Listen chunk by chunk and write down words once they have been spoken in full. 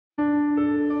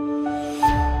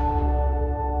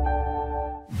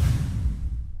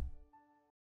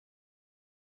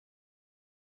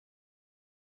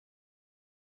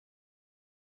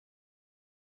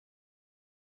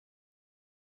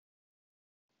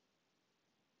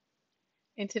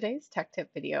In today's tech tip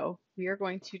video, we are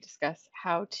going to discuss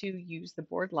how to use the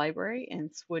board library in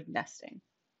SWOOD nesting.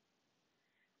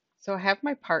 So I have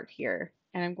my part here,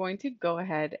 and I'm going to go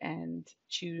ahead and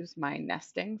choose my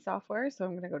nesting software. So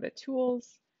I'm going to go to Tools,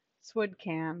 SWOOD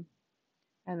CAM,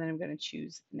 and then I'm going to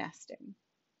choose Nesting.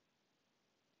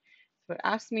 So it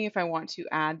asks me if I want to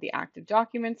add the active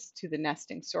documents to the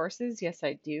nesting sources. Yes,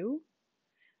 I do.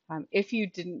 If you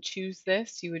didn't choose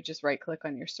this, you would just right-click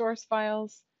on your source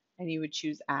files and you would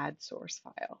choose Add Source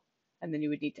File, and then you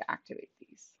would need to activate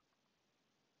these.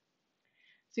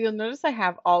 So you'll notice I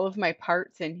have all of my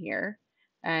parts in here,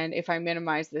 and if I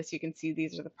minimize this, you can see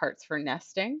these are the parts for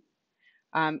nesting.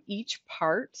 Each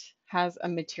part has a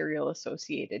material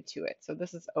associated to it. So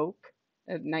this is oak,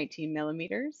 19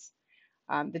 millimeters.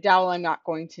 The dowel I'm not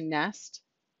going to nest,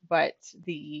 but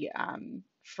the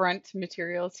front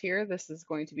materials here, this is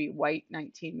going to be white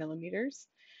 19 millimeters.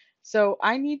 So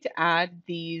I need to add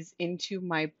these into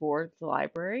my board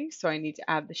library. So I need to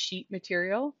add the sheet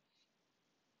material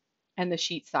and the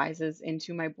sheet sizes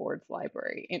into my boards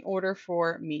library in order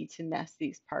for me to nest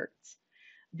these parts.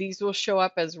 These will show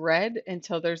up as red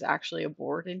until there's actually a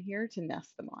board in here to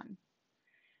nest them on.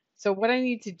 So what I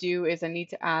need to do is I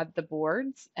need to add the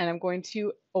boards, and I'm going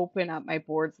to open up my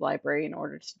boards library in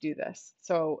order to do this.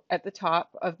 So at the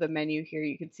top of the menu here,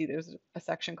 you can see there's a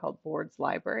section called Boards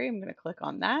Library. I'm going to click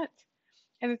on that,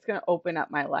 and it's going to open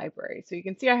up my library. So you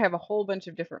can see I have a whole bunch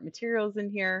of different materials in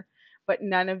here, but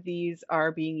none of these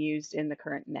are being used in the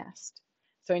current nest.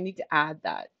 So I need to add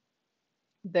that.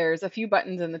 There's a few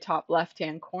buttons in the top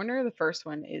left-hand corner. The first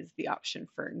one is the option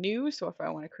for new. So if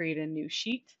I want to create a new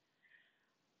sheet,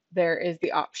 there is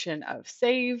the option of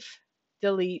save,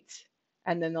 delete,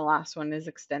 and then the last one is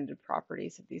extended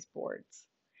properties of these boards.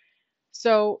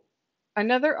 So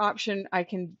another option I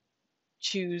can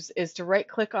choose is to right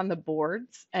click on the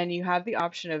boards, and you have the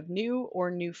option of new or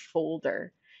new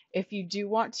folder. If you do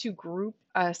want to group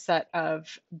a set of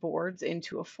boards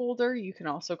into a folder, you can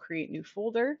also create new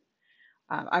folder.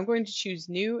 I'm going to choose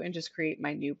new and just create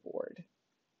my new board.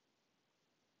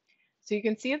 So you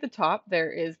can see at the top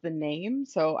there is the name.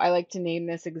 So I like to name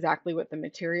this exactly what the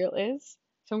material is.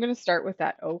 So I'm going to start with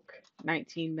that oak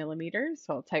 19 millimeters.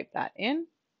 So I'll type that in.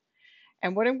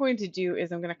 And what I'm going to do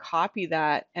is I'm going to copy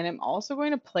that, and I'm also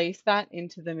going to place that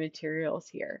into the materials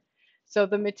here. So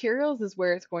the materials is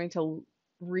where it's going to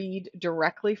read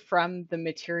directly from the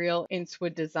material in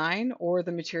SWOOD Design or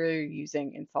the material you're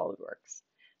using in SolidWorks.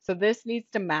 So this needs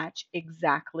to match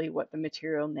exactly what the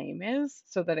material name is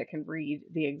so that it can read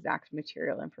the exact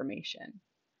material information.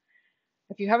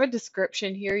 If you have a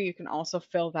description here, you can also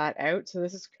fill that out. So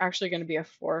this is actually going to be a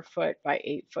 4-foot by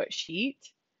 8-foot sheet.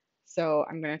 So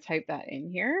I'm going to type that in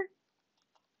here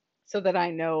so that I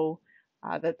know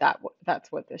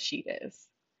that's what the sheet is.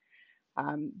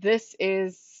 This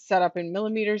is set up in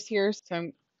millimeters here, so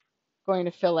I'm going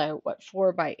to fill out what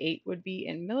 4 by 8 would be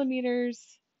in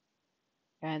millimeters,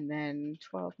 and then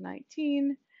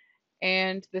 1219,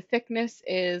 and the thickness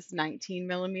is 19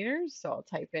 millimeters, so I'll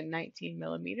type in 19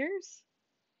 millimeters.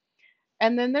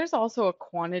 And then there's also a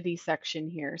quantity section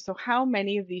here. So how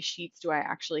many of these sheets do I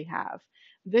actually have?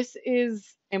 This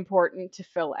is important to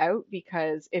fill out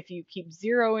because if you keep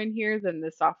 0 in here, then the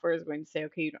software is going to say,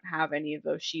 okay, you don't have any of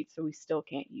those sheets, so we still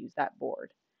can't use that board.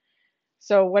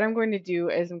 So what I'm going to do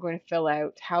is I'm going to fill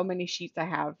out how many sheets I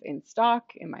have in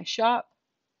stock in my shop.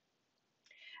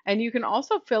 And you can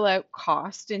also fill out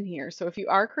cost in here. So if you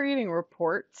are creating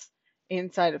reports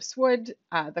inside of SWOOD,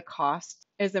 the cost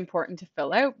is important to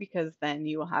fill out because then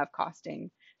you will have costing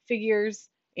figures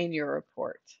in your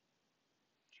report.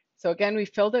 So again, we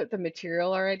filled out the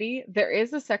material already. There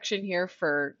is a section here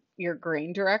for your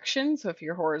grain direction. So if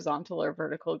you're horizontal or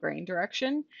vertical grain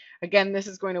direction, again, this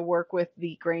is going to work with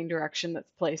the grain direction that's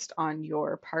placed on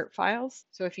your part files.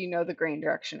 So if you know the grain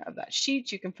direction of that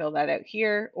sheet, you can fill that out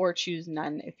here or choose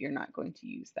none if you're not going to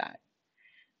use that.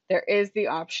 There is the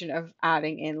option of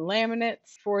adding in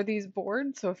laminates for these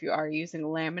boards. So if you are using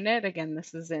laminate, again,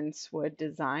 this is in SWOOD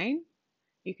Design,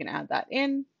 you can add that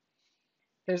in.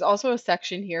 There's also a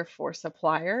section here for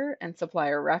supplier and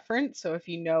supplier reference. So if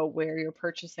you know where you're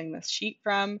purchasing this sheet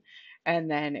from, and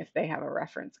then if they have a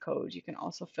reference code, you can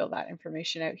also fill that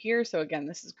information out here. So again,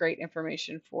 this is great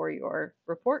information for your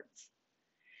reports.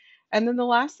 And then the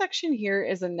last section here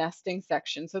is a nesting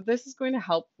section. So this is going to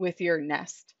help with your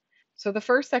nest. So the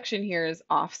first section here is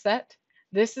offset.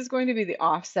 This is going to be the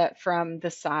offset from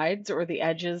the sides or the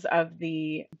edges of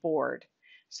the board.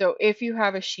 So if you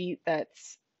have a sheet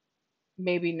that's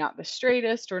maybe not the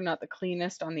straightest or not the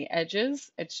cleanest on the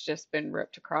edges, it's just been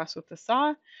ripped across with the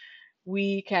saw,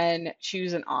 we can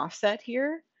choose an offset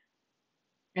here.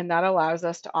 and that allows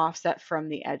us to offset from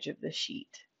the edge of the sheet.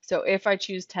 So if I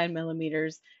choose 10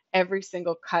 millimeters, every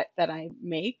single cut that I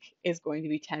make is going to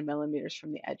be 10 millimeters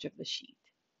from the edge of the sheet.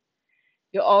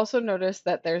 You'll also notice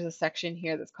that there's a section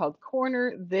here that's called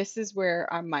corner. This is where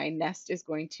my nest is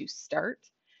going to start.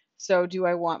 So do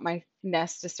I want my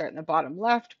nest to start in the bottom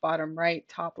left, bottom right,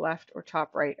 top left, or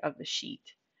top right of the sheet?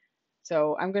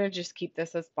 So I'm going to just keep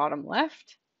this as bottom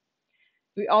left.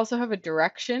 We also have a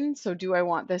direction. So do I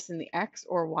want this in the X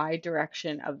or Y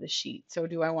direction of the sheet? So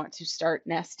do I want to start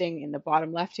nesting in the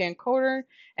bottom left-hand corner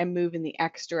and move in the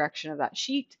X direction of that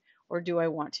sheet? Or do I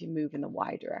want to move in the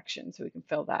Y direction? So we can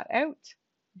fill that out.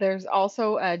 There's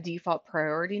also a default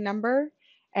priority number.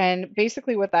 And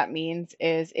basically what that means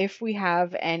is if we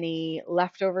have any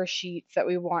leftover sheets that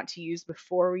we want to use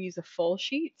before we use a full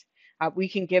sheet, we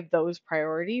can give those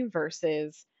priority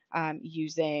versus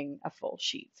using a full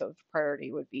sheet. So the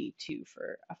priority would be 2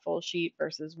 for a full sheet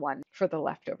versus 1 for the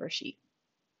leftover sheet.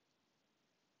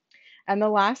 And the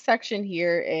last section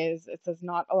here is it says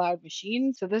not allowed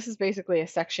machines. So this is basically a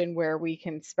section where we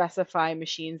can specify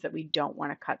machines that we don't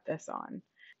want to cut this on.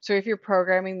 So if you're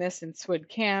programming this in SWOOD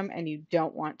CAM and you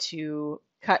don't want to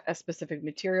cut a specific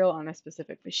material on a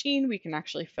specific machine, we can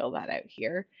actually fill that out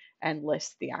here and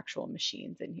list the actual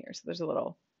machines in here. So there's a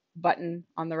little button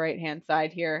on the right-hand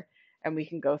side here, and we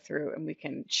can go through and we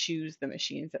can choose the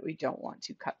machines that we don't want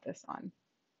to cut this on.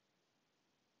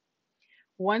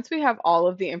 Once we have all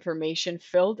of the information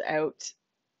filled out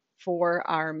for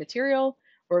our material,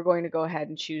 we're going to go ahead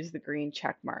and choose the green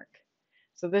check mark.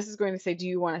 So this is going to say, do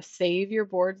you want to save your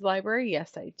boards library?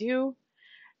 Yes, I do.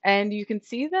 And you can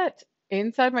see that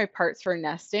inside my parts for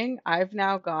nesting, I've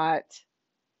now got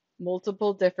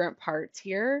multiple different parts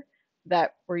here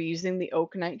that we're using the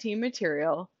oak 19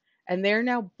 material, and they're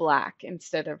now black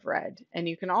instead of red. And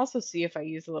you can also see if I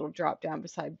use a little drop down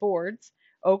beside boards,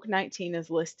 oak 19 is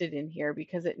listed in here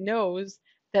because it knows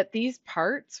that these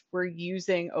parts were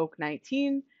using oak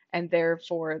 19 and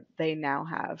therefore they now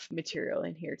have material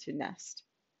in here to nest.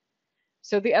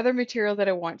 So the other material that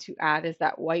I want to add is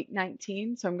that white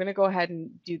 19. So I'm going to go ahead and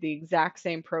do the exact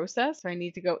same process. So I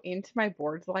need to go into my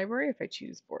boards library if I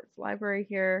choose boards library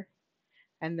here.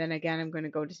 And then again, I'm going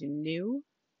to go to new.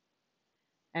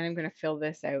 And I'm going to fill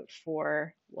this out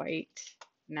for white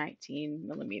 19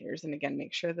 millimeters. And again,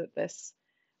 make sure that this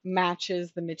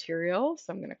matches the material.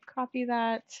 So I'm going to copy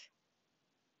that.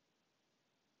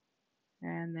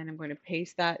 And then I'm going to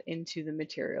paste that into the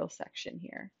material section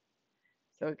here.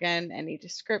 So again, any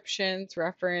descriptions,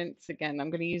 reference, again, I'm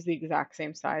going to use the exact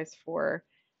same size for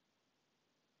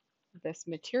this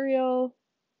material.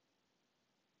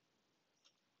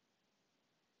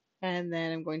 And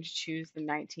then I'm going to choose the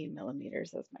 19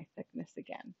 millimeters as my thickness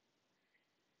again.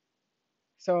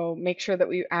 So make sure that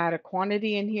we add a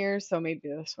quantity in here. So maybe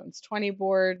this one's 20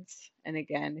 boards. And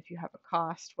again, if you have a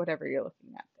cost, whatever you're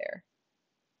looking at there.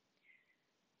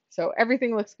 So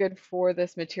everything looks good for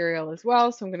this material as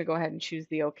well. So I'm going to go ahead and choose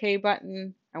the OK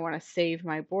button. I want to save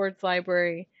my boards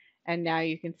library. And now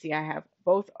you can see I have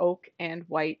both oak and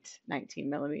white 19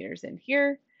 millimeters in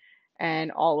here.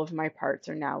 And all of my parts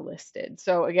are now listed.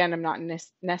 So again, I'm not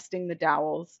nesting the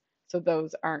dowels. So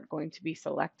those aren't going to be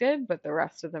selected, but the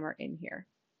rest of them are in here.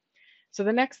 So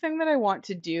the next thing that I want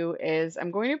to do is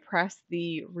I'm going to press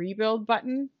the rebuild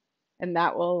button, and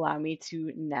that will allow me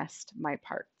to nest my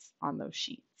parts on those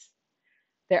sheets.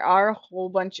 There are a whole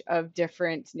bunch of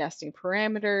different nesting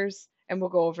parameters, and we'll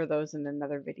go over those in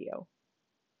another video.